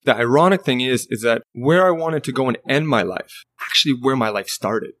The ironic thing is that where I wanted to go and end my life, actually where my life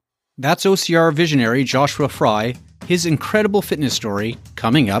started. That's OCR visionary Joshua Fry, his incredible fitness story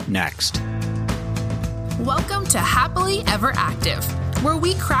coming up next. Welcome to Happily Ever Active, where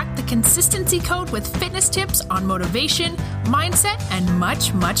we crack the consistency code with fitness tips on motivation, mindset, and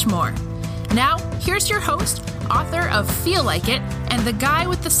much, much more. Now, here's your host, author of Feel Like It, and the guy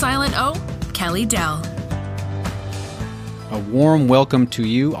with the silent O, Kelly Dell. A warm welcome to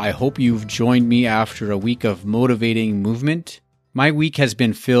you. I hope you've joined me after a week of motivating movement. My week has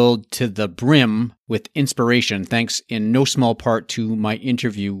been filled to the brim with inspiration, thanks in no small part to my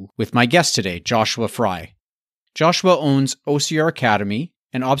interview with my guest today, Joshua Fry. Joshua owns OCR Academy,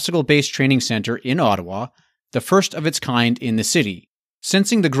 an obstacle-based training center in Ottawa, the first of its kind in the city.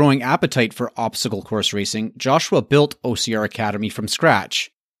 Sensing the growing appetite for obstacle course racing, Joshua built OCR Academy from scratch,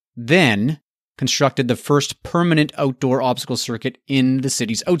 then constructed the first permanent outdoor obstacle circuit in the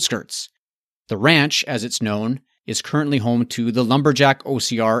city's outskirts. The ranch, as it's known, is currently home to the Lumberjack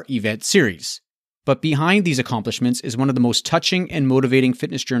OCR event series. But behind these accomplishments is one of the most touching and motivating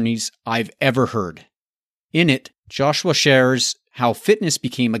fitness journeys I've ever heard. In it, Joshua shares how fitness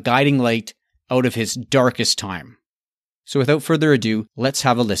became a guiding light out of his darkest time. So without further ado, let's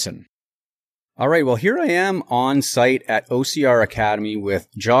have a listen. All right, well, here I am on site at OCR Academy with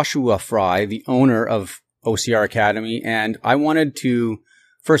Joshua Fry, the owner of OCR Academy, and I wanted to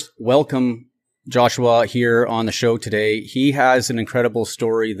first welcome Joshua here on the show today. He has an incredible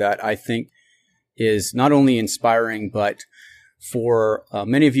story that I think is not only inspiring, but for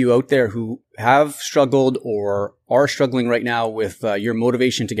many of you out there who have struggled or are struggling right now with your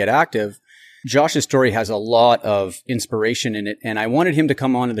motivation to get active, Josh's story has a lot of inspiration in it, and I wanted him to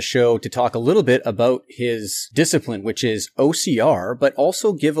come on to the show to talk a little bit about his discipline, which is OCR, but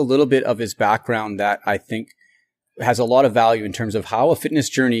also give a little bit of his background that I think has a lot of value in terms of how a fitness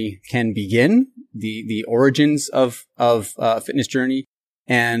journey can begin, the origins of a fitness journey,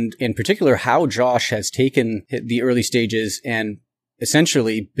 and in particular, how Josh has taken the early stages and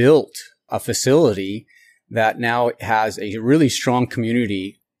essentially built a facility that now has a really strong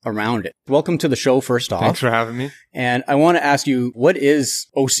community around it. Welcome to the show, first off. Thanks for having me. And I want to ask you, what is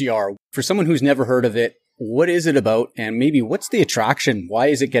OCR? For someone who's never heard of it, what is it about? And maybe what's the attraction? Why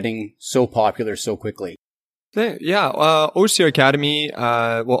is it getting so popular so quickly? OCR Academy,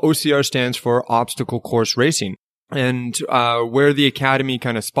 OCR stands for Obstacle Course Racing. And where the Academy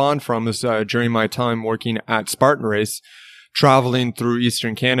kind of spawned from is during my time working at Spartan Race, traveling through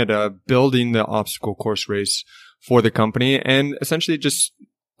Eastern Canada, building the obstacle course race for the company, and essentially just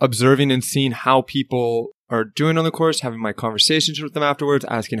observing and seeing how people are doing on the course, having my conversations with them afterwards,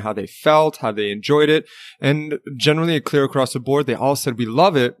 asking how they felt, how they enjoyed it. And generally clear across the board, they all said, we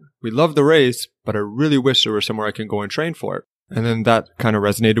love it. We love the race, but I really wish there was somewhere I can go and train for it. And then that kind of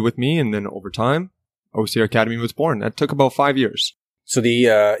resonated with me. And then over time, OCR Academy was born. That took about 5 years. So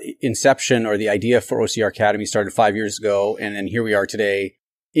the inception or the idea for OCR Academy started 5 years ago. And then here we are today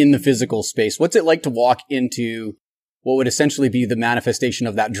in the physical space. What's it like to walk into what would essentially be the manifestation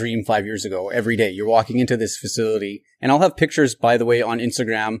of that dream 5 years ago? Every day you're walking into this facility, and I'll have pictures, by the way, on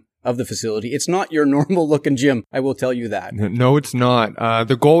Instagram of the facility. It's not your normal looking gym. I will tell you that. No, it's not.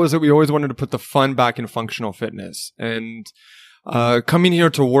 The goal is that we always wanted to put the fun back in functional fitness, and coming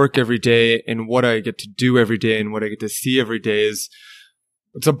here to work every day and what I get to do every day and what I get to see every day it's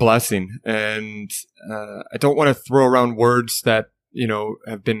a blessing. And I don't want to throw around words that,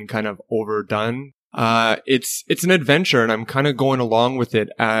 have been kind of overdone. It's an adventure, and I'm kind of going along with it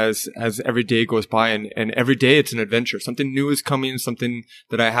as every day goes by, and every day it's an adventure. Something new is coming, something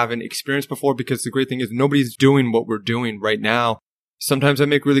that I haven't experienced before, because the great thing is nobody's doing what we're doing right now. Sometimes I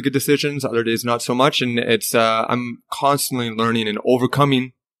make really good decisions, other days not so much, and I'm constantly learning and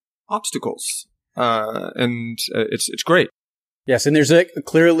overcoming obstacles. It's great. Yes, and there's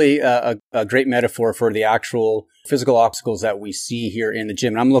clearly a great metaphor for the actual physical obstacles that we see here in the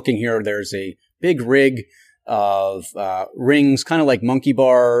gym. And I'm looking here, there's a big rig of rings, kind of like monkey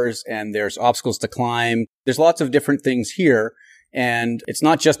bars, and there's obstacles to climb. There's lots of different things here, and it's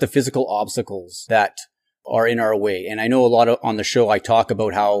not just the physical obstacles that are in our way. And I know a lot on the show I talk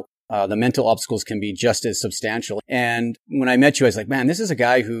about how the mental obstacles can be just as substantial. And when I met you, I was like, man, this is a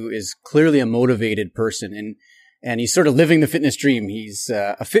guy who is clearly a motivated person, and he's sort of living the fitness dream. He's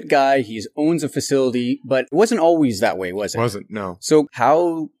a fit guy. He owns a facility, but it wasn't always that way, was it? Wasn't, no. So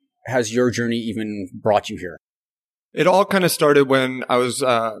how has your journey even brought you here? It all kind of started when I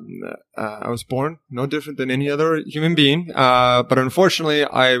was born, no different than any other human being. But unfortunately,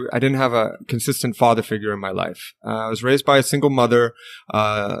 I didn't have a consistent father figure in my life. I was raised by a single mother.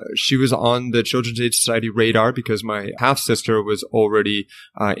 She was on the Children's Aid Society radar because my half sister was already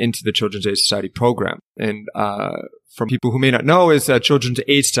into the Children's Aid Society program. And from people who may not know, is Children's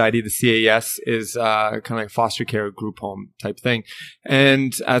Aid Society, the CAS, is kind of like foster care group home type thing.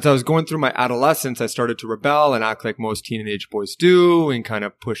 And as I was going through my adolescence, I started to rebel and act like most teenage boys do and kind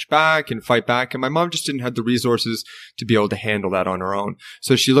of push back and fight back. And my mom just didn't have the resources to be able to handle that on her own.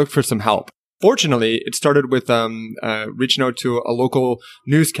 So she looked for some help. Fortunately, it started with reaching out to a local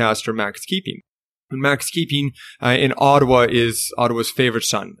newscaster, Max Keeping. Max Keeping in Ottawa is Ottawa's favorite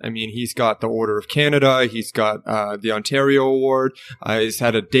son. I mean, he's got the Order of Canada. He's got the Ontario Award. He's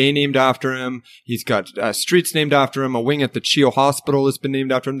had a day named after him. He's got streets named after him. A wing at the CHEO Hospital has been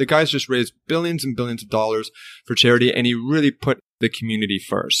named after him. The guy's just raised billions and billions of dollars for charity, and he really put the community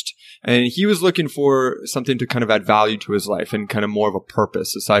first. And he was looking for something to kind of add value to his life and kind of more of a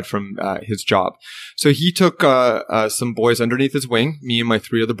purpose aside from his job. So he took some boys underneath his wing, me and my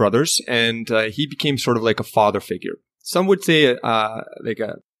three other brothers, and he became sort of like a father figure. Some would say like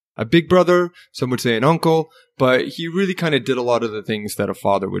a big brother, some would say an uncle, but he really kind of did a lot of the things that a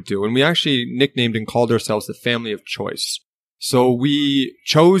father would do. And we actually nicknamed and called ourselves the family of choice. So we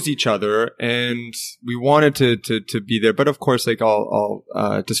chose each other and we wanted to be there. But of course, like all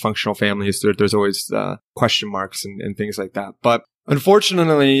dysfunctional families, there's always question marks and things like that. But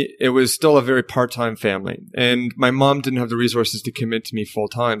unfortunately, it was still a very part-time family. And my mom didn't have the resources to commit to me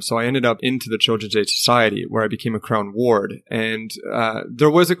full-time. So I ended up into the Children's Aid Society where I became a Crown Ward. And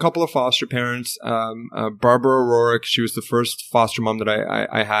there was a couple of foster parents. Barbara O'Rourke, she was the first foster mom that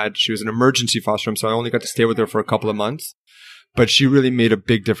I had. She was an emergency foster mom, so I only got to stay with her for a couple of months. But she really made a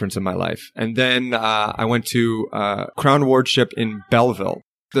big difference in my life. And then I went to Crown Wardship in Belleville.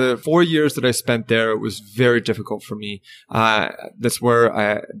 The 4 years that I spent there, it was very difficult for me. That's where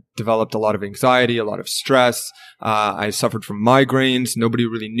I developed a lot of anxiety, a lot of stress. I suffered from migraines. Nobody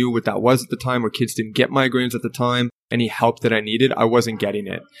really knew what that was at the time, or kids didn't get migraines at the time. Any help that I needed, I wasn't getting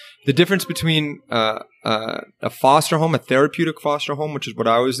it. The difference between a foster home, a therapeutic foster home, which is what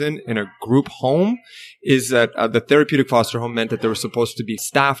I was in, and a group home, is that the therapeutic foster home meant that there was supposed to be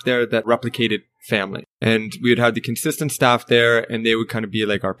staff there that replicated family. And we would have the consistent staff there, and they would kind of be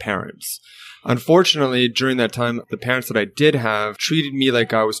like our parents. Unfortunately, during that time, the parents that I did have treated me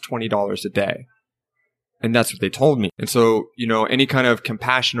like I was $20 a day. And that's what they told me. And so, any kind of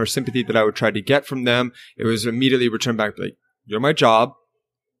compassion or sympathy that I would try to get from them, it was immediately returned back like, you're my job.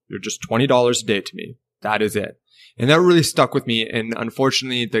 You're just $20 a day to me. That is it. And that really stuck with me. And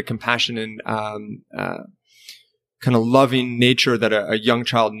unfortunately, the compassion and kind of loving nature that a young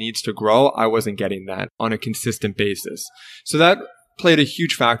child needs to grow, I wasn't getting that on a consistent basis. So that played a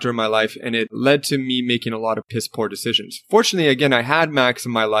huge factor in my life, and it led to me making a lot of piss poor decisions. Fortunately, again, I had Max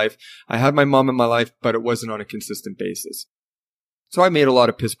in my life. I had my mom in my life, but it wasn't on a consistent basis. So I made a lot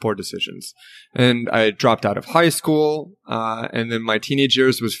of piss poor decisions, and I dropped out of high school. And then my teenage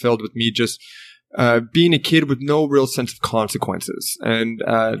years was filled with me just being a kid with no real sense of consequences. And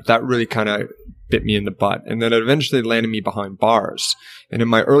that really kind of bit me in the butt. And then it eventually landed me behind bars. And in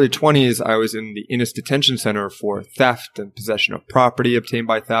my early 20s, I was in the Innis Detention Center for theft and possession of property obtained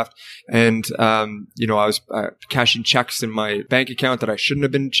by theft. And, I was cashing checks in my bank account that I shouldn't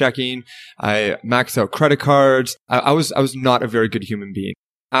have been checking. I maxed out credit cards. I was not a very good human being.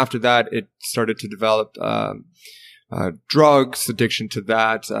 After that, it started to develop drugs, addiction to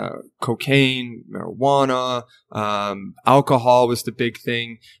that, cocaine, marijuana, alcohol was the big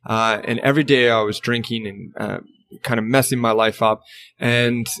thing. And every day I was drinking and kind of messing my life up.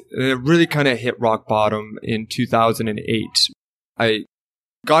 And it really kind of hit rock bottom in 2008. I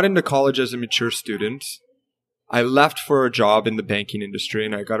got into college as a mature student. I left for a job in the banking industry,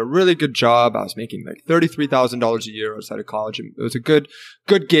 and I got a really good job. I was making like $33,000 a year outside of college. And it was a good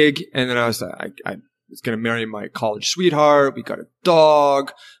gig. And then I was like, I was going to marry my college sweetheart. We got a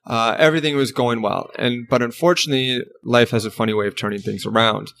dog. Everything was going well. But unfortunately, life has a funny way of turning things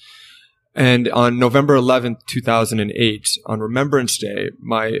around. And on November 11th, 2008, on Remembrance Day,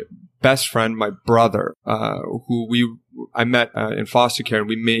 my best friend, my brother, who I met in foster care, and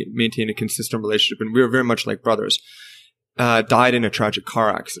we maintained a consistent relationship, and we were very much like brothers, died in a tragic car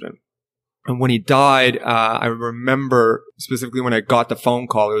accident. And when he died, I remember specifically when I got the phone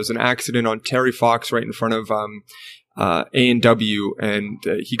call, it was an accident on Terry Fox right in front of A&W, and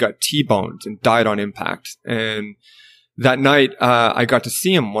he got T-boned and died on impact. And that night, I got to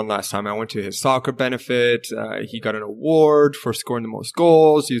see him one last time. I went to his soccer benefit. He got an award for scoring the most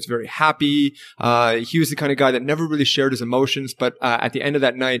goals. He was very happy. He was the kind of guy that never really shared his emotions. But at the end of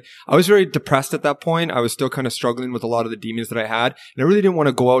that night, I was very depressed at that point. I was still kind of struggling with a lot of the demons that I had. And I really didn't want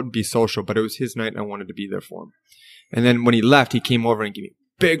to go out and be social, but it was his night and I wanted to be there for him. And then when he left, he came over and gave me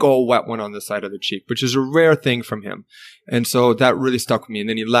big old wet one on the side of the cheek, which is a rare thing from him. And so that really stuck with me. And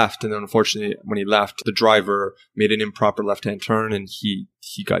then he left. And then unfortunately, when he left, the driver made an improper left-hand turn and he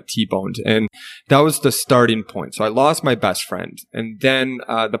got T-boned. And that was the starting point. So I lost my best friend. And then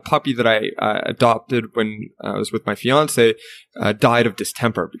the puppy that I adopted when I was with my fiance died of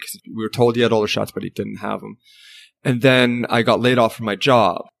distemper because we were told he had all the shots, but he didn't have them. And then I got laid off from my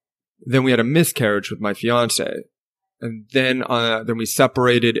job. Then we had a miscarriage with my fiance. And then we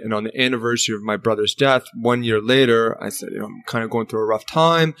separated, and on the anniversary of my brother's death, 1 year later, I said, I'm kind of going through a rough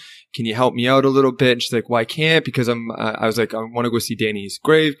time. Can you help me out a little bit? And she's like, well, I can't because I was like, I want to go see Danny's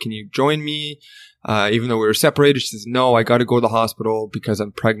grave. Can you join me? Even though we were separated, she says, no, I got to go to the hospital because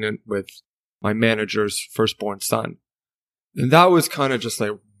I'm pregnant with my manager's firstborn son. And that was kind of just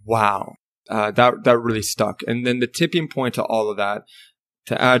like, wow, that really stuck. And then the tipping point to all of that,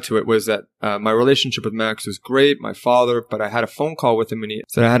 to add to it, was that my relationship with Max was great, my father, but I had a phone call with him and he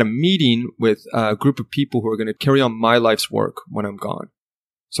said I had a meeting with a group of people who are going to carry on my life's work when I'm gone.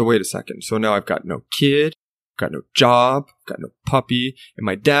 So wait a second. So now I've got no kid, got no job, got no puppy, and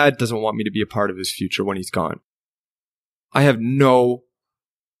my dad doesn't want me to be a part of his future when he's gone. I have no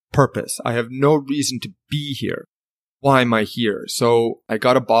purpose. I have no reason to be here. Why am I here? So I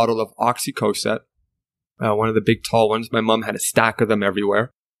got a bottle of Oxycocet. One of the big tall ones. My mom had a stack of them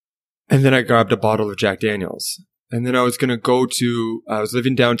everywhere. And then I grabbed a bottle of Jack Daniels. And then I was going to I was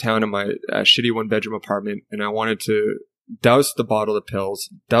living downtown in my shitty 1-bedroom apartment, and I wanted to douse the bottle of pills,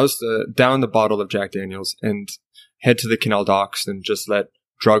 down the bottle of Jack Daniels, and head to the canal docks and just let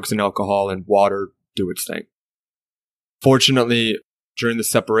drugs and alcohol and water do its thing. Fortunately, during the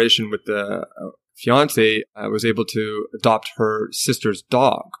separation with the fiance, I was able to adopt her sister's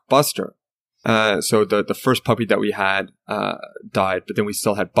dog, Buster. So the first puppy that we had, died, but then we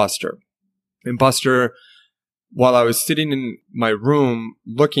still had Buster. And Buster, while I was sitting in my room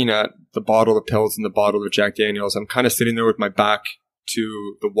looking at the bottle of pills and the bottle of Jack Daniels, I'm kind of sitting there with my back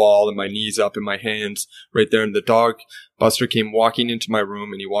to the wall and my knees up and my hands right there. And the dog, Buster, came walking into my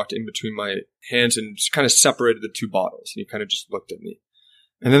room and he walked in between my hands and just kind of separated the two bottles. And he kind of just looked at me.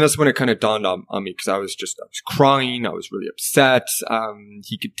 And then that's when it kind of dawned on me because I was crying. I was really upset.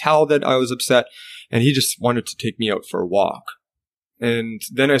 He could tell that I was upset and he just wanted to take me out for a walk. And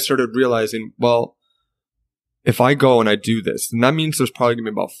then I started realizing, well, if I go and I do this, then that means there's probably going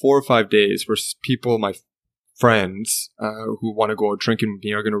to be about 4 or 5 days where people, my friends, who want to go out drinking with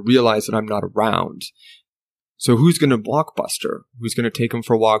me are going to realize that I'm not around. So who's going to walk Buster? Who's going to take him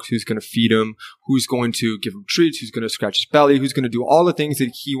for walks? Who's going to feed him? Who's going to give him treats? Who's going to scratch his belly? Who's going to do all the things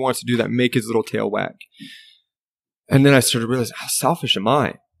that he wants to do that make his little tail wag? And then I started realizing, how selfish am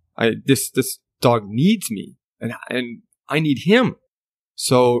I? This dog needs me and I need him.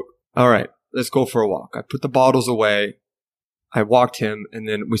 So, all right, let's go for a walk. I put the bottles away. I walked him and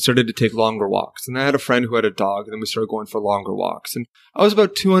then we started to take longer walks. And I had a friend who had a dog and then we started going for longer walks. And I was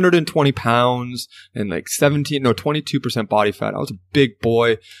about 220 pounds and like 22% body fat. I was a big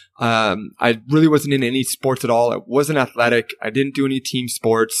boy. I really wasn't in any sports at all. I wasn't athletic. I didn't do any team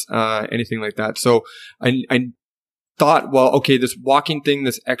sports, anything like that. So I thought, well, okay, this walking thing,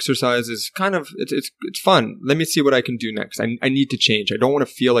 this exercise is kind of, it's fun. Let me see what I can do next. I need to change. I don't want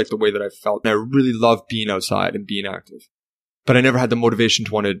to feel like the way that I felt. And I really love being outside and being active. But I never had the motivation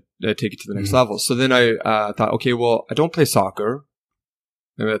to want to take it to the next level. So then I thought, okay, well, I don't play soccer.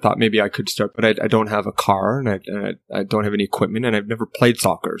 And I thought maybe I could start, but I don't have a car and I don't have any equipment and I've never played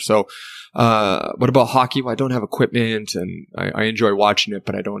soccer. So what about hockey? Well, I don't have equipment and I enjoy watching it,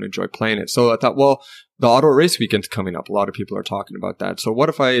 but I don't enjoy playing it. So I thought, well, the Ottawa race weekend's coming up. A lot of people are talking about that. So what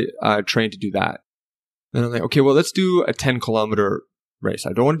if I train to do that? And I'm like, okay, well, let's do a 10-kilometer race.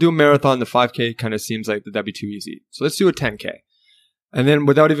 I don't want to do a marathon. The 5K kind of seems like that'd be too easy. So let's do a 10K. And then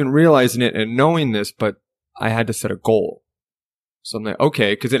without even realizing it and knowing this, but I had to set a goal. So I'm like,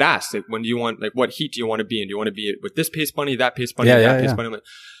 okay, because it asks, like, when do you want, like, what heat do you want to be in? Do you want to be with this pace bunny, that pace bunny, pace bunny? I'm like,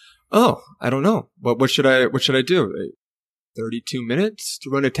 oh, I don't know. But what should I do? 32 minutes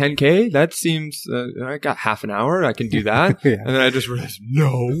to run a 10K? That seems, I got half an hour. I can do that. And then I just realized,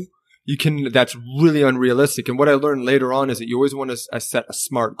 no. That's really unrealistic. And what I learned later on is that you always want to set a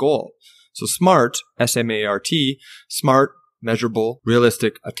SMART goal. So SMART, S-M-A-R-T, SMART, measurable,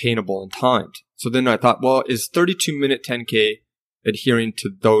 realistic, attainable, and timed. So then I thought, well, is 32-minute 10K adhering to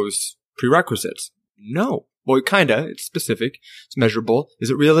those prerequisites? No. Well, kinda. It's specific. It's measurable. Is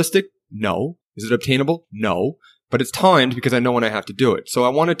it realistic? No. Is it obtainable? No. But it's timed because I know when I have to do it. So I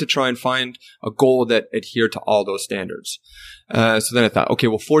wanted to try and find a goal that adhered to all those standards. So then I thought, okay,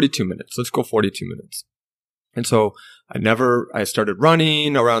 well, 42 minutes. Let's go 42 minutes. And so I started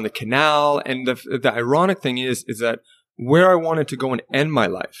running around the canal. And the ironic thing is that where I wanted to go and end my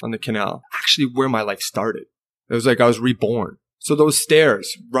life on the canal, actually where my life started. It was like I was reborn. So those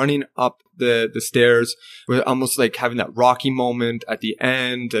stairs, running up the stairs, was almost like having that Rocky moment at the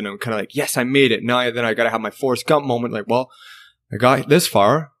end. And I'm kind of like, yes, I made it. Then I got to have my Forrest Gump moment. Like, well, I got this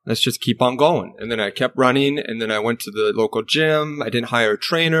far. Let's just keep on going. And then I kept running. And then I went to the local gym. I didn't hire a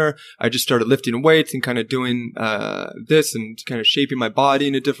trainer. I just started lifting weights and kind of doing this and kind of shaping my body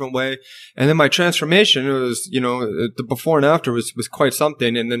in a different way. And then my transformation was, the before and after was quite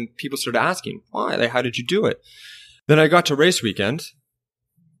something. And then people started asking, why? Like, how did you do it? Then I got to race weekend,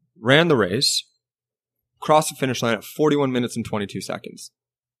 ran the race, crossed the finish line at 41 minutes and 22 seconds.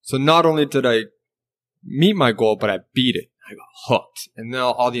 So not only did I meet my goal, but I beat it. I got hooked. And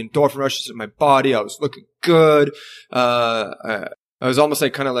now all the endorphin rushes in my body. I was looking good. I was almost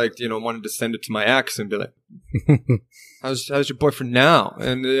like wanted to send it to my ex and be like, how's your boyfriend now?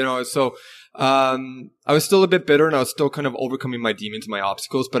 And, so I was still a bit bitter and I was still kind of overcoming my demons, my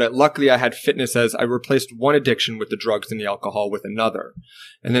obstacles, but luckily I had fitness as I replaced one addiction with the drugs and the alcohol with another.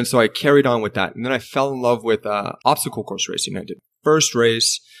 And then so I carried on with that. And then I fell in love with obstacle course racing. I did first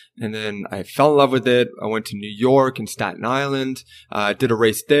race and then I fell in love with it. I went to New York and Staten Island, did a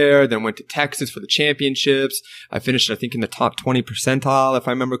race there, then went to Texas for the championships. I finished, I think, in the top 20 percentile, if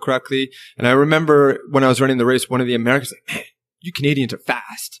I remember correctly. And I remember when I was running the race, one of the Americans was like, man, you Canadians are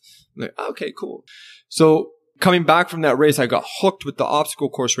fast. I'm like, okay, cool. So coming back from that race, I got hooked with the obstacle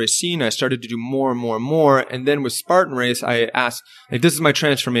course race scene. I started to do more and more and more. And then with Spartan Race, I asked, like, this is my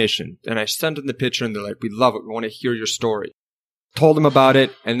transformation. And I sent them the picture and they're like, we love it. We want to hear your story. Told them about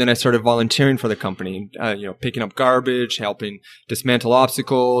it. And then I started volunteering for the company, picking up garbage, helping dismantle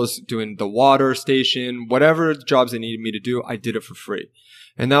obstacles, doing the water station, whatever jobs they needed me to do. I did it for free.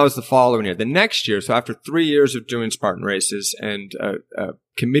 And that was the following year. The next year, so after 3 years of doing Spartan races and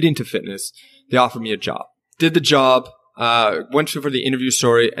committing to fitness, they offered me a job. Did the job, went for the interview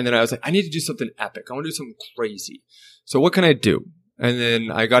story, and then I was like, I need to do something epic. I want to do something crazy. So what can I do? And then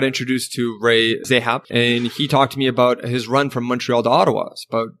I got introduced to Ray Zahap, and he talked to me about his run from Montreal to Ottawa. It's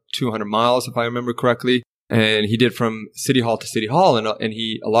about 200 miles, if I remember correctly. And he did from City Hall to City Hall, and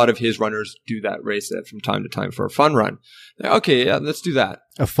a lot of his runners do that race from time to time for a fun run. Like, okay, yeah, let's do that.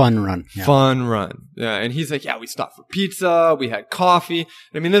 A fun run. Yeah. Fun run. Yeah, and he's like, yeah, we stopped for pizza, we had coffee.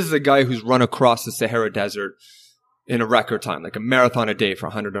 I mean, this is a guy who's run across the Sahara Desert in a record time, like a marathon a day for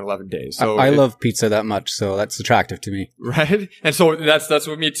 111 days. So I love pizza that much, so that's attractive to me. Right? And so that's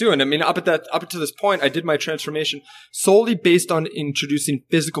with me too. And I mean, up to this point, I did my transformation solely based on introducing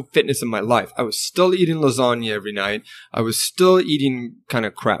physical fitness in my life. I was still eating lasagna every night. I was still eating kind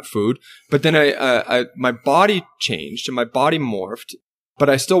of crap food, but then my body changed and my body morphed, but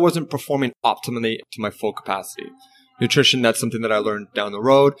I still wasn't performing optimally to my full capacity. Nutrition, that's something that I learned down the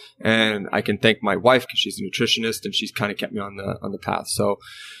road, and I can thank my wife because she's a nutritionist and she's kind of kept me on the path. So,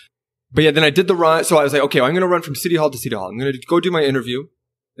 but yeah, then I did the run. So I was like, okay, I'm going to run from City Hall to City Hall. I'm going to go do my interview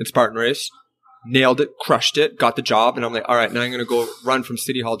at Spartan Race. Nailed it, crushed it, got the job. And I'm like, all right, now I'm going to go run from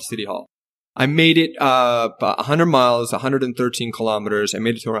City Hall to City Hall. I made it about 100 miles, 113 kilometers. I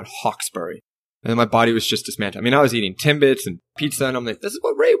made it to around Hawkesbury. And then my body was just dismantled. I mean, I was eating Timbits and pizza, and I'm like, this is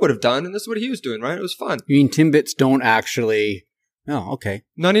what Ray would have done, and this is what he was doing, right? It was fun. You mean Timbits don't actually... Oh, okay.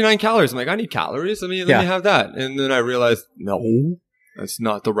 99 calories. I'm like, I need calories. Let me have that. And then I realized, no, that's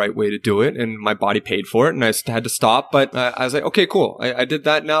not the right way to do it. And my body paid for it, and I had to stop. But I was like, okay, cool. I did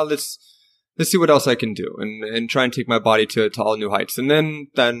that. Now let's see what else I can do and try and take my body to all new heights. And then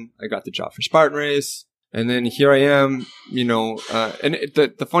I got the job for Spartan Race. And then here I am, and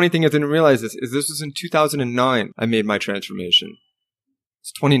the funny thing I didn't realize this was in 2009 I made my transformation.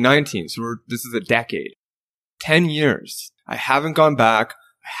 It's 2019, so this is a decade. 10 years. I haven't gone back.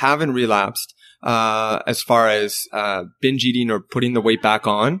 I haven't relapsed as far as binge eating or putting the weight back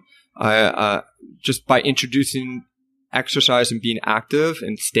on. Just by introducing exercise and being active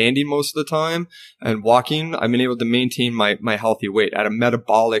and standing most of the time and walking, I've been able to maintain my healthy weight at a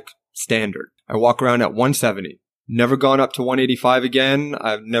metabolic standard. I walk around at 170. Never gone up to 185 again.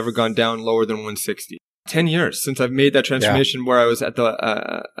 I've never gone down lower than 160. 10 years since I've made that transformation where I was at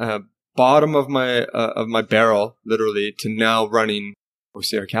the bottom of my barrel, literally, to now running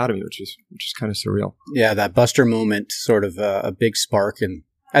OCR Academy, which is kind of surreal. Yeah, that Buster moment, sort of a big spark. And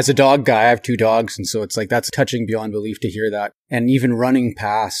as a dog guy, I have 2 dogs, and so it's like that's touching beyond belief to hear that. And even running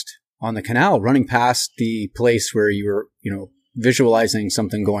past on the canal, running past the place where you were, visualizing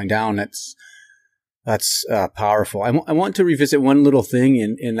something going down. That's powerful. I want to revisit one little thing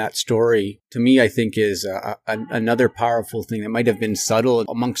in that story. To me, I think is another powerful thing that might have been subtle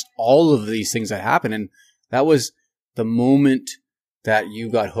amongst all of these things that happened. And that was the moment that you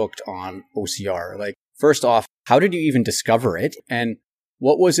got hooked on OCR. Like, first off, how did you even discover it? And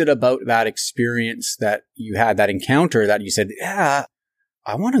what was it about that experience that you had, that encounter, that you said, yeah,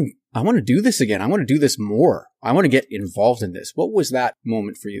 I want to do this again. I want to do this more. I want to get involved in this. What was that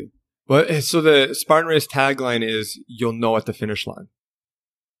moment for you? Well, so the Spartan Race tagline is, you'll know at the finish line.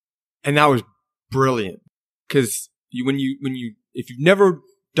 And that was brilliant. Because if you've never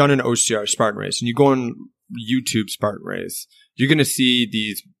done an OCR Spartan Race and you go on YouTube Spartan Race, you're going to see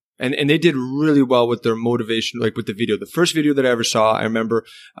these, and they did really well with their motivation, like with the video. The first video that I ever saw, I remember,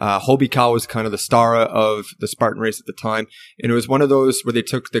 Hobie Cow was kind of the star of the Spartan Race at the time. And it was one of those where they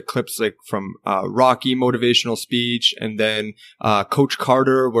took the clips like from, Rocky motivational speech, and then, Coach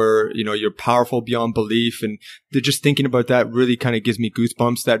Carter, where, you're powerful beyond belief. And they're just thinking about that really kind of gives me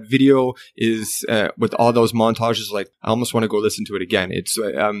goosebumps. That video is, with all those montages, like I almost want to go listen to it again.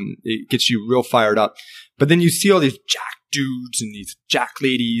 It gets you real fired up. But then you see all these jack dudes and these jack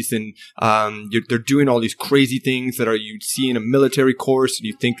ladies, and they're doing all these crazy things that you'd see in a military course, and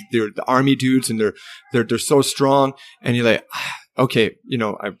you think they're the army dudes, and they're so strong, and you're like, okay,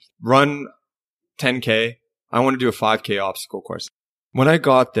 I run 10K, I want to do a 5K obstacle course. When I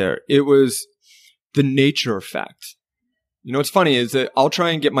got there, it was the nature effect. What's funny is that I'll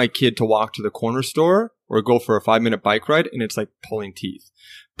try and get my kid to walk to the corner store or go for a 5-minute bike ride, and it's like pulling teeth.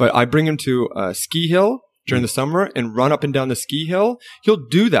 But I bring him to a ski hill during the summer and run up and down the ski hill. He'll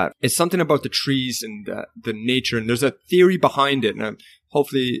do that. It's something about the trees and the nature, and there's a theory behind it. And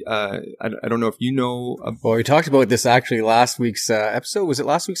hopefully, I don't know if you know. Well, we talked about this actually last week's episode. Was it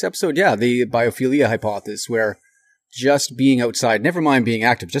last week's episode? Yeah, the biophilia hypothesis, where just being outside, never mind being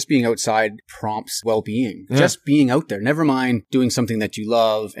active, just being outside prompts well-being. Yeah. Just being out there, never mind doing something that you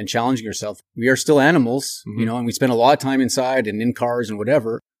love and challenging yourself. We are still animals, and we spend a lot of time inside and in cars and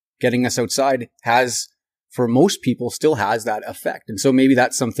whatever. Getting us outside has, for most people, still has that effect. And so maybe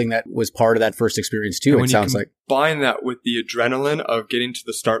that's something that was part of that first experience too, it sounds like. Combine that with the adrenaline of getting to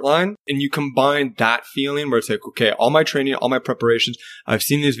the start line, and you combine that feeling where it's like, okay, all my training, all my preparations, I've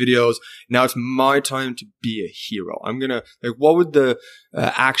seen these videos, now it's my time to be a hero. I'm gonna, what would the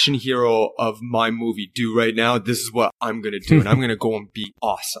action hero of my movie do right now? This is what I'm gonna do, and I'm gonna go and be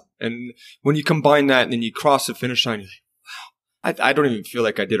awesome. And when you combine that and then you cross the finish line, you're like, I don't even feel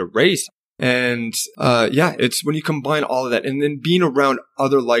like I did a race. And, it's when you combine all of that and then being around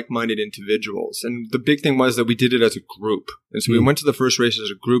other like-minded individuals. And the big thing was that we did it as a group. And so we went to the first race as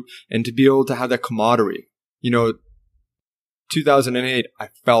a group, and to be able to have that camaraderie, 2008, I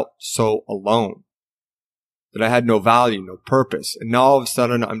felt so alone that I had no value, no purpose. And now all of a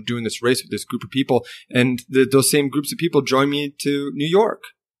sudden I'm doing this race with this group of people, and those same groups of people join me to New York.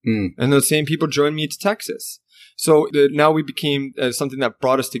 And those same people join me to Texas. So now we became something that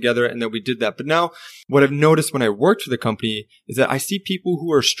brought us together, and that we did that. But now what I've noticed when I worked for the company is that I see people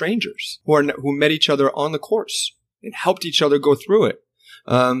who are strangers, who met each other on the course and helped each other go through it.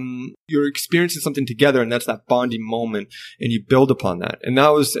 You're experiencing something together, and that's that bonding moment, and you build upon that. And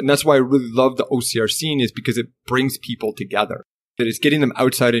that's why I really love the OCR scene, is because it brings people together. It is getting them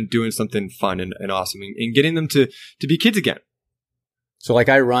outside and doing something fun and awesome, and getting them to be kids again. So like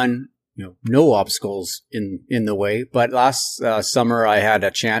I run, no obstacles in the way, but last summer I had a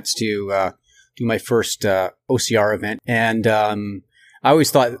chance to do my first OCR event, and I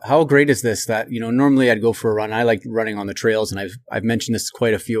always thought, how great is this that, normally I'd go for a run. I like running on the trails, and I've mentioned this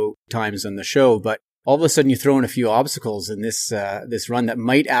quite a few times on the show, but all of a sudden you throw in a few obstacles in this run that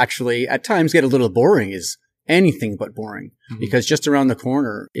might actually at times get a little boring, is anything but boring, because just around the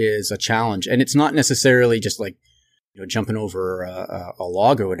corner is a challenge. And it's not necessarily just like, jumping over a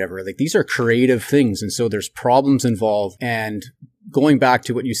log or whatever. Like, these are creative things. And so there's problems involved. And going back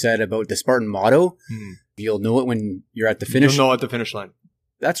to what you said about the Spartan motto, you'll know it when you're at the finish. You'll know at the finish line.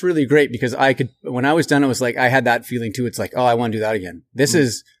 That's really great, because when I was done, it was like, I had that feeling too. It's like, oh, I want to do that again. This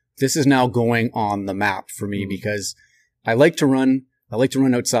is now going on the map for me, because I like to run. I like to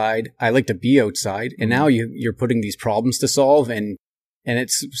run outside. I like to be outside. And now you're putting these problems to solve, and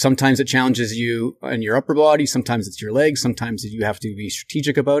it's sometimes it challenges you in your upper body. Sometimes it's your legs. Sometimes you have to be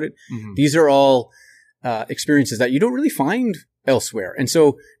strategic about it. These are all experiences that you don't really find elsewhere. And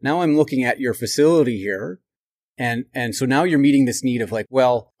so now I'm looking at your facility here. And so now you're meeting this need of like,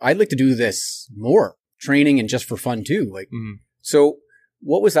 well, I'd like to do this more training and just for fun too. Like, so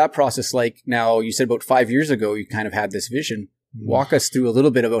what was that process like? Now, you said about 5 years ago, you kind of had this vision. Walk us through a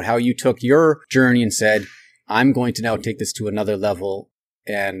little bit about how you took your journey and said, I'm going to now take this to another level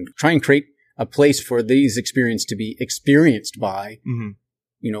and try and create a place for these experiences to be experienced by,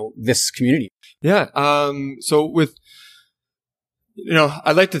 this community. Yeah. So with,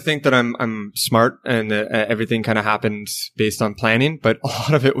 I like to think that I'm smart and everything kind of happened based on planning, but a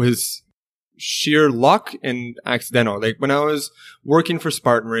lot of it was sheer luck and accidental. Like when I was working for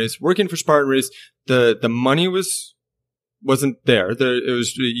Spartan Race, the money wasn't there.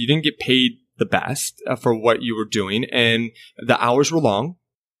 You didn't get paid the best for what you were doing, and the hours were long.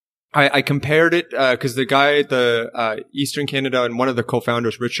 I compared it, cause the guy, Eastern Canada, and one of the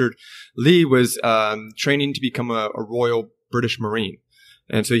co-founders, Richard Lee, was, training to become a Royal British Marine.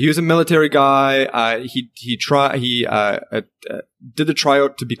 And so he was a military guy. He did the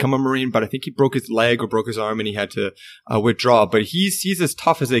tryout to become a Marine, but I think he broke his leg or broke his arm and he had to, withdraw. But he's as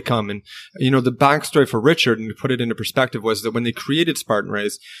tough as they come. And, the backstory for Richard, and to put it into perspective, was that when they created Spartan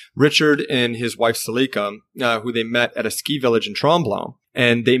Race, Richard and his wife Salika, who they met at a ski village in Tremblant,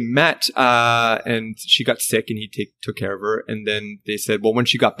 and they met, and she got sick and he took care of her. And then they said, well, when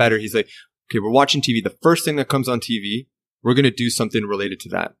she got better, he's like, okay, we're watching TV. The first thing that comes on TV, we're going to do something related to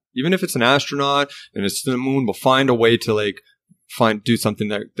that. Even if it's an astronaut and it's to the moon, we'll find a way to do something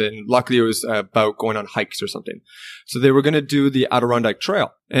that, then luckily it was about going on hikes or something. So they were going to do the Adirondack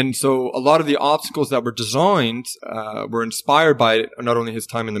Trail. And so a lot of the obstacles that were designed, were inspired by not only his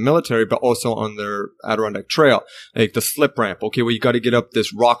time in the military, but also on their Adirondack Trail. Like the slip ramp. Okay, well, you got to get up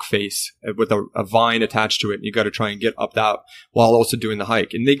this rock face with a vine attached to it. And you got to try and get up that while also doing the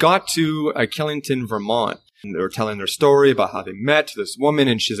hike. And they got to Killington, Vermont. And they were telling their story about how they met this woman.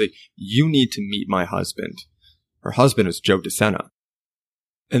 And she's like, you need to meet my husband. Her husband is Joe DeSena.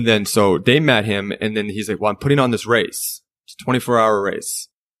 And then so they met him, and then he's like, well, I'm putting on this race. It's a 24-hour race.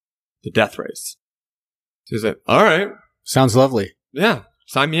 The death race. So he's like, all right. Sounds lovely. Yeah.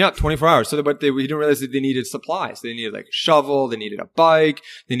 Sign me up, 24 hours. We didn't realize that they needed supplies. They needed a shovel, they needed a bike,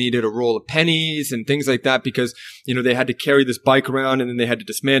 they needed a roll of pennies and things like that because, they had to carry this bike around and then they had to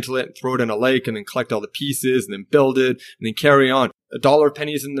dismantle it and throw it in a lake and then collect all the pieces and then build it and then carry on. $1 of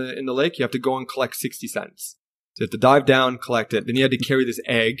pennies in the lake, you have to go and collect 60 cents. So you have to dive down, collect it. Then you had to carry this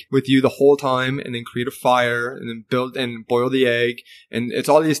egg with you the whole time and then create a fire and then build and boil the egg. And it's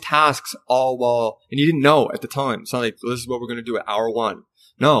all these tasks and you didn't know at the time. It's not like, this is what we're going to do at hour 1.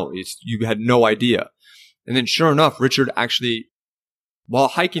 No, you had no idea. And then sure enough, Richard actually, while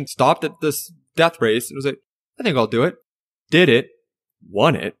hiking, stopped at this death race and was like, I think I'll do it. Did it.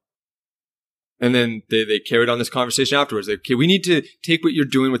 Won it. And then they carried on this conversation afterwards. Like, okay, we need to take what you're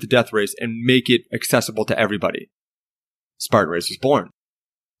doing with the death race and make it accessible to everybody. Spartan Race was born.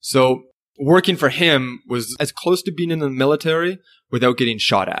 So working for him was as close to being in the military without getting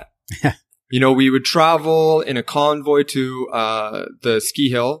shot at. We would travel in a convoy to the ski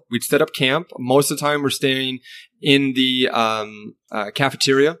hill. We'd set up camp. Most of the time we're staying in the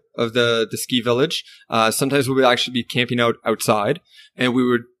cafeteria of the ski village. Sometimes we would actually be camping outside, and we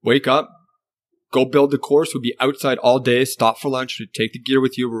would wake up, go build the course. We'd be outside all day, stop for lunch. We'd take the gear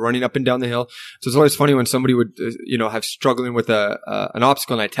with you. We're running up and down the hill. So it's always funny when somebody would, have struggling with an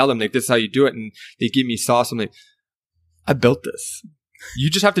obstacle, and I tell them, like, this is how you do it. And they give me sauce. I'm like, I built this.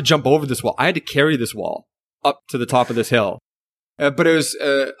 You just have to jump over this wall. I had to carry this wall up to the top of this hill. But it was,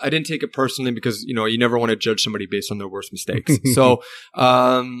 I didn't take it personally because, you never want to judge somebody based on their worst mistakes. So,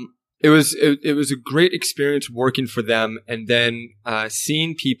 it was a great experience working for them, and then,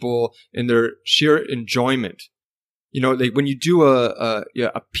 seeing people in their sheer enjoyment. Like when you do a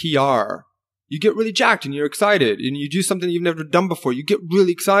PR, you get really jacked and you're excited, and you do something you've never done before. You get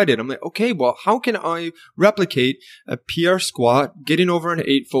really excited. I'm like, okay, well, how can I replicate a PR squat, getting over an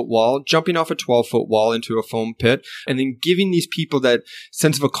 8-foot wall, jumping off a 12-foot wall into a foam pit, and then giving these people that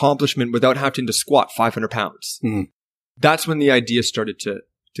sense of accomplishment without having to squat 500 pounds? Mm. That's when the idea started to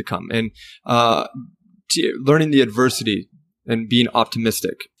come, and learning the adversity and being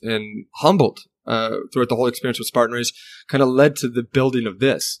optimistic and humbled throughout the whole experience with Spartan Race kind of led to the building of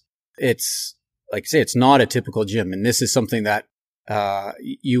this. It's like I say, it's not a typical gym, and this is something that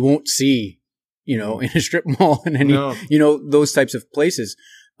you won't see, in a strip mall and any, those types of places.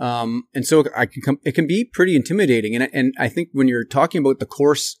 And so it can be pretty intimidating, and I think when you're talking about the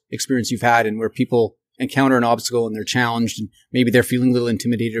course experience you've had and where people encounter an obstacle and they're challenged and maybe they're feeling a little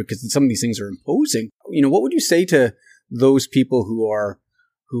intimidated because some of these things are imposing. What would you say to those people who are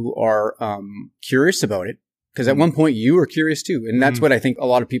curious about it? Because at one point you were curious too. And that's what I think a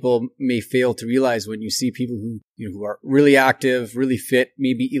lot of people may fail to realize when you see people who are really active, really fit,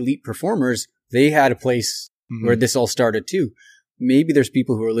 maybe elite performers. They had a place where this all started too. Maybe there's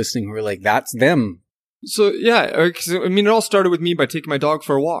people who are listening who are like, that's them. So yeah, 'cause, I mean, it all started with me by taking my dog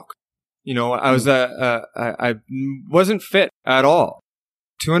for a walk. You know, I was I wasn't fit at all.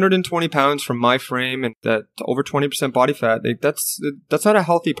 220 pounds from my frame and that over 20% body fat. That's not a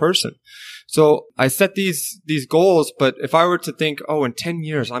healthy person. So I set these goals, but if I were to think, oh, in 10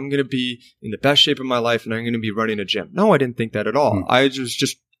 years, I'm going to be in the best shape of my life and I'm going to be running a gym. No, I didn't think that at all. I was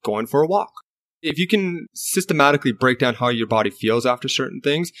just going for a walk. If you can systematically break down how your body feels after certain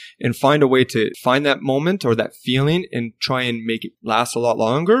things and find a way to find that moment or that feeling and try and make it last a lot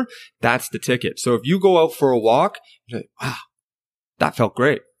longer, that's the ticket. So if you go out for a walk, you're like, wow, that felt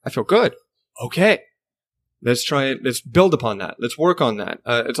great. I feel good. Okay. Let's try it. Let's build upon that. Let's work on that.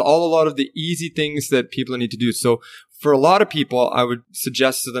 It's all a lot of the easy things that people need to do. So for a lot of people, I would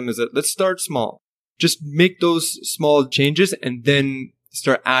suggest to them is that let's start small. Just make those small changes and then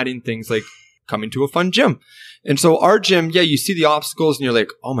start adding things like coming to a fun gym. And so our gym, yeah, you see the obstacles and you're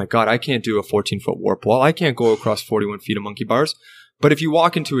like, oh my God, I can't do a 14-foot warp wall. I can't go across 41 feet of monkey bars. But if you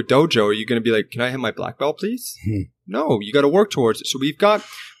walk into a dojo, are you going to be like, can I have my black belt, please? No, you got to work towards it. So we've got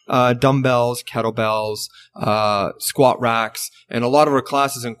dumbbells, kettlebells, squat racks, and a lot of our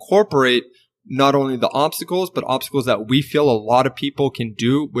classes incorporate not only the obstacles, but obstacles that we feel a lot of people can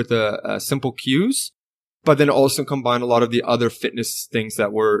do with a simple cues, but then also combine a lot of the other fitness things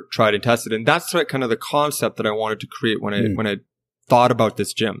that were tried and tested. And that's kind of the concept that I wanted to create when I thought about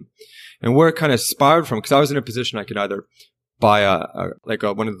this gym and where it kind of inspired from, because I was in a position I could either buy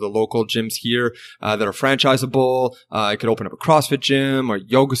one of the local gyms here that are franchisable. I could open up a CrossFit gym or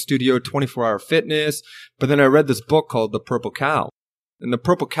yoga studio, 24-hour fitness. But then I read this book called The Purple Cow. And The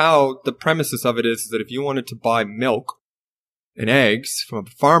Purple Cow, the premises of it is that if you wanted to buy milk and eggs from a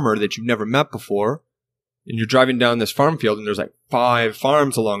farmer that you've never met before, and you're driving down this farm field and there's like 5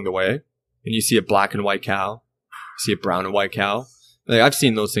 farms along the way, and you see a black and white cow, you see a brown and white cow. Like, I've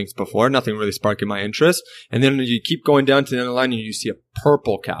seen those things before. Nothing really sparking my interest. And then you keep going down to the end of the line and you see a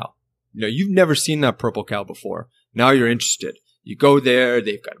purple cow. You know, you've never seen that purple cow before. Now you're interested. You go there.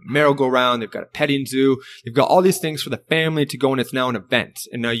 They've got a merry-go-round. They've got a petting zoo. They've got all these things for the family to go, and it's now an event.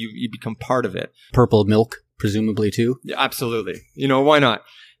 And now you become part of it. Purple milk, presumably, too? Yeah, absolutely. You know, why not?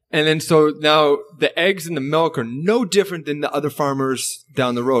 And then so now the eggs and the milk are no different than the other farmers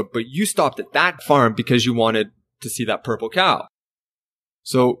down the road. But you stopped at that farm because you wanted to see that purple cow.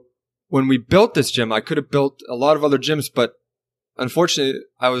 So when we built this gym, I could have built a lot of other gyms, but unfortunately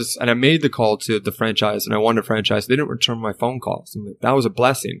I made the call to the franchise and I wanted a franchise. They didn't return my phone calls. And that was a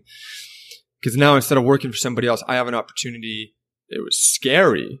blessing, because now instead of working for somebody else, I have an opportunity. It was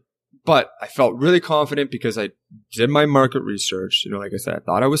scary, but I felt really confident because I did my market research. You know, like I said, I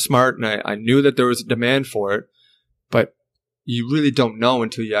thought I was smart and I knew that there was a demand for it, but you really don't know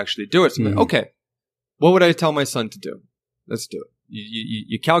until you actually do it. So I'm like, okay, what would I tell my son to do? Let's do it.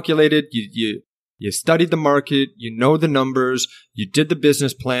 You calculated, you studied the market, you know the numbers, you did the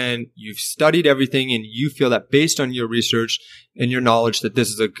business plan, you've studied everything, and you feel that based on your research and your knowledge that this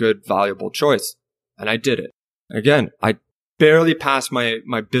is a good, valuable choice. And I did it. Again, I barely passed my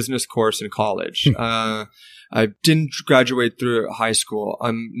business course in college. I didn't graduate through high school.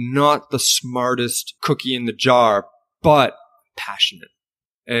 I'm not the smartest cookie in the jar, but passionate.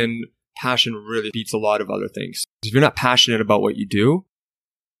 And passion really beats a lot of other things. If you're not passionate about what you do,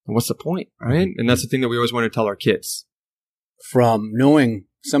 what's the point, right? And that's the thing that we always want to tell our kids. From knowing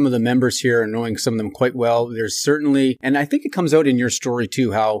some of the members here and knowing some of them quite well, there's certainly, and I think it comes out in your story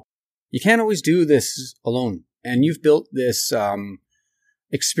too, how you can't always do this alone. And you've built this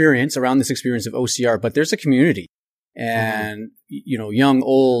experience around this experience of OCR, but there's a community. And, you know, young,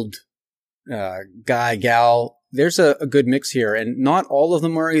 old, guy, gal, there's a good mix here. And not all of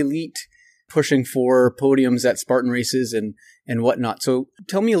them are elite, pushing for podiums at Spartan races and whatnot. So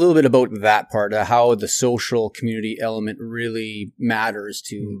tell me a little bit about that part, how the social community element really matters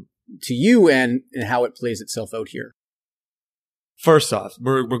to you and how it plays itself out here. First off,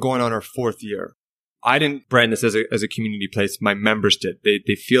 we're going on our 4th year. I didn't brand this as a community place. My members did.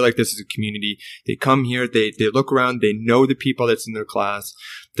 They feel like this is a community. They come here. They look around. They know the people that's in their class.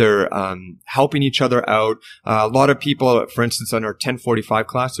 They're helping each other out. A lot of people, for instance, on our 1045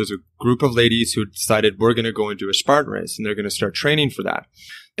 class, there's a group of ladies who decided we're going to go and do a Spartan race, and they're going to start training for that.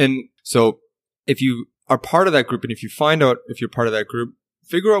 And so if you are part of that group, and if you find out if you're part of that group,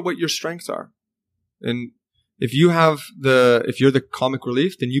 figure out what your strengths are. And if you're the comic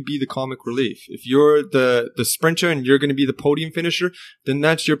relief, then you be the comic relief. If you're the sprinter and you're going to be the podium finisher, then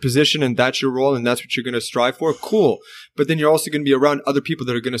that's your position and that's your role and that's what you're going to strive for. Cool. But then you're also going to be around other people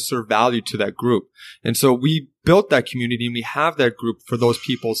that are going to serve value to that group. And so we built that community and we have that group for those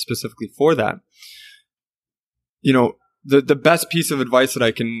people specifically for that. You know, the best piece of advice that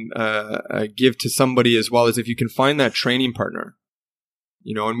I can give to somebody as well is if you can find that training partner,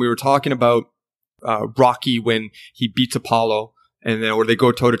 and we were talking about Rocky when he beats Apollo, and then or they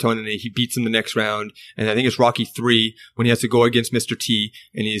go toe to toe, and then he beats him the next round. And I think it's Rocky 3 when he has to go against Mr. T,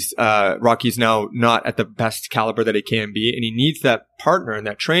 and Rocky's now not at the best caliber that he can be, and he needs that partner and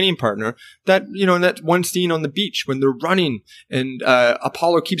that training partner that, in that one scene on the beach when they're running, and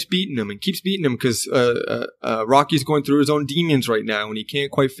Apollo keeps beating him because Rocky's going through his own demons right now, and he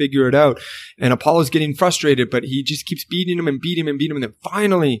can't quite figure it out. And Apollo's getting frustrated, but he just keeps beating him, and then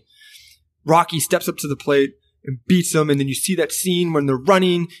finally Rocky steps up to the plate and beats them. And then you see that scene when they're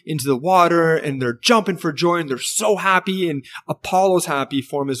running into the water and they're jumping for joy and they're so happy, and Apollo's happy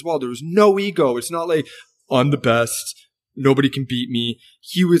for him as well. There was no ego. It's not like, I'm the best, nobody can beat me.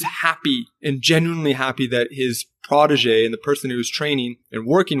 He was happy and genuinely happy that his protege and the person he was training and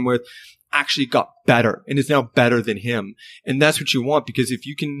working with actually got better and is now better than him. And that's what you want, because if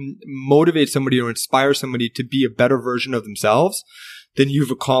you can motivate somebody or inspire somebody to be a better version of themselves, then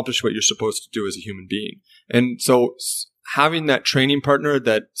you've accomplished what you're supposed to do as a human being. And so having that training partner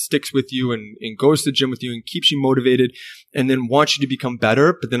that sticks with you and goes to the gym with you and keeps you motivated and then wants you to become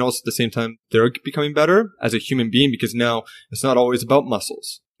better, but then also at the same time, they're becoming better as a human being, because now it's not always about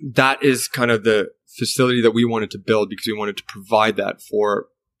muscles. That is kind of the facility that we wanted to build, because we wanted to provide that for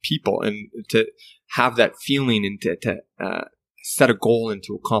people and to have that feeling and to set a goal and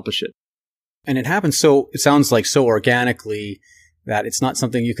to accomplish it. And it happens it sounds like so organically that it's not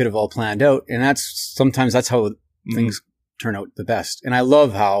something you could have all planned out. And sometimes that's how things turn out the best. And I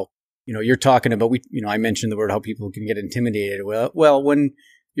love how, you're talking about, I mentioned the word how people can get intimidated. Well, when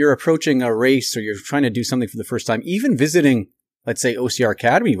you're approaching a race or you're trying to do something for the first time, even visiting, let's say OCR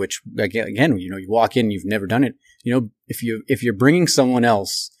Academy, which again, you walk in, you've never done it. If you're bringing someone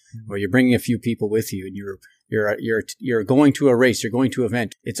else or you're bringing a few people with you and you're going to a race, you're going to an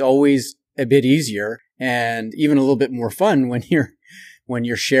event, it's always a bit easier and even a little bit more fun when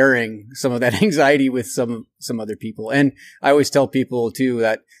you're sharing some of that anxiety with some other people. And I always tell people too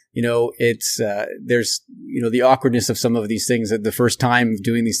that, it's, there's, the awkwardness of some of these things at the first time of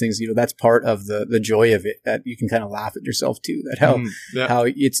doing these things, that's part of the joy of it, that you can kind of laugh at yourself too, that how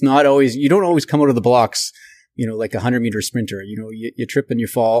it's not always, you don't always come out of the blocks, like a 100-meter sprinter, you trip and you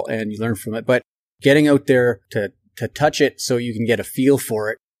fall and you learn from it. But getting out there to touch it so you can get a feel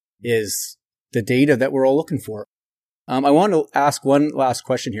for it is the data that we're all looking for. I want to ask one last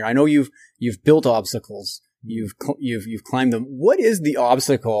question here. I know you've built obstacles. You've climbed them. What is the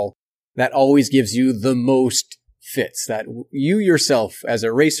obstacle that always gives you the most fits, that you yourself as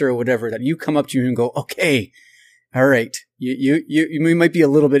a racer or whatever, that you come up to you and go, okay, all right. You might be a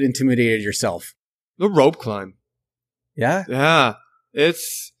little bit intimidated yourself. The rope climb. Yeah. Yeah.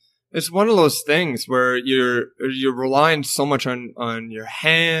 It's one of those things where you're relying so much on your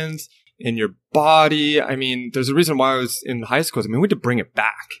hands and your body. I mean, there's a reason why I was in high school. We had to bring it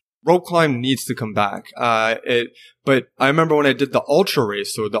back. Rope climb needs to come back. But I remember when I did the ultra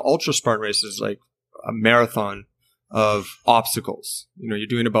race. So the ultra Spartan race is like a marathon of obstacles. You're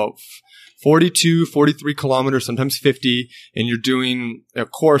doing about 42, 43 kilometers, sometimes 50, and you're doing a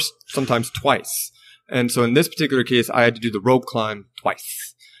course sometimes twice. And so in this particular case, I had to do the rope climb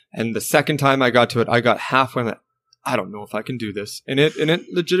twice. And the second time I got to it, I got halfway. I'm like, I don't know if I can do this. And it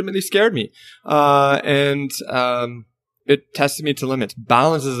legitimately scared me. It tested me to limits.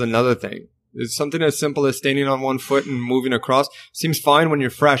 Balance is another thing. It's something as simple as standing on one foot and moving across. Seems fine when you're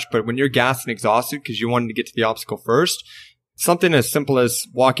fresh, but when you're gassed and exhausted because you wanted to get to the obstacle first, something as simple as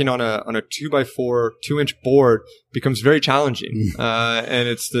walking on a 2x4, 2-inch board becomes very challenging. And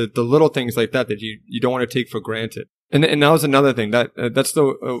it's the little things like that you don't want to take for granted. And that was another thing. That's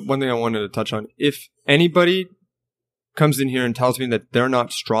the one thing I wanted to touch on. If anybody comes in here and tells me that they're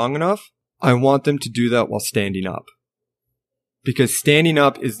not strong enough, I want them to do that while standing up. Because standing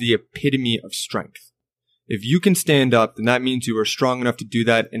up is the epitome of strength. If you can stand up, then that means you are strong enough to do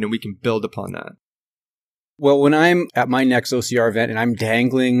that, and then we can build upon that. Well, when I'm at my next OCR event and I'm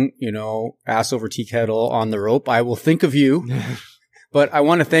dangling, ass over tea kettle on the rope, I will think of you. But I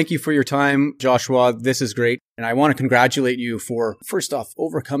want to thank you for your time, Joshua. This is great. And I want to congratulate you for, first off,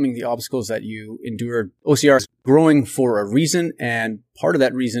 overcoming the obstacles that you endured. OCR is growing for a reason. And part of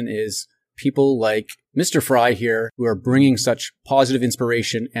that reason is people like Mr. Fry here who are bringing such positive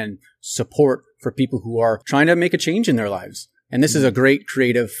inspiration and support for people who are trying to make a change in their lives. And this is a great,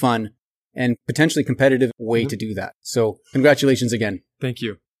 creative, fun, and potentially competitive way to do that. So congratulations again. Thank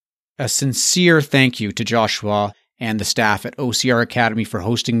you. A sincere thank you to Joshua and the staff at OCR Academy for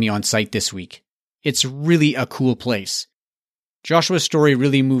hosting me on site this week. It's really a cool place. Joshua's story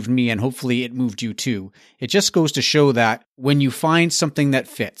really moved me, and hopefully it moved you too. It just goes to show that when you find something that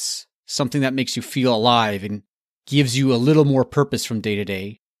fits, something that makes you feel alive and gives you a little more purpose from day to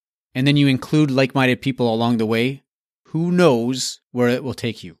day, and then you include like-minded people along the way, who knows where it will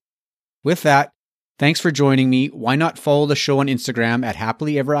take you. With that, thanks for joining me. Why not follow the show on Instagram at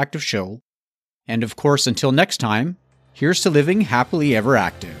Happily Ever Active Show? And of course, until next time, here's to living happily ever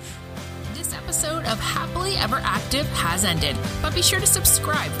active. This episode of Happily Ever Active has ended, but be sure to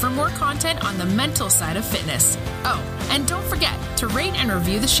subscribe for more content on the mental side of fitness. Oh, and don't forget to rate and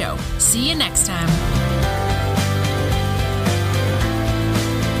review the show. See you next time.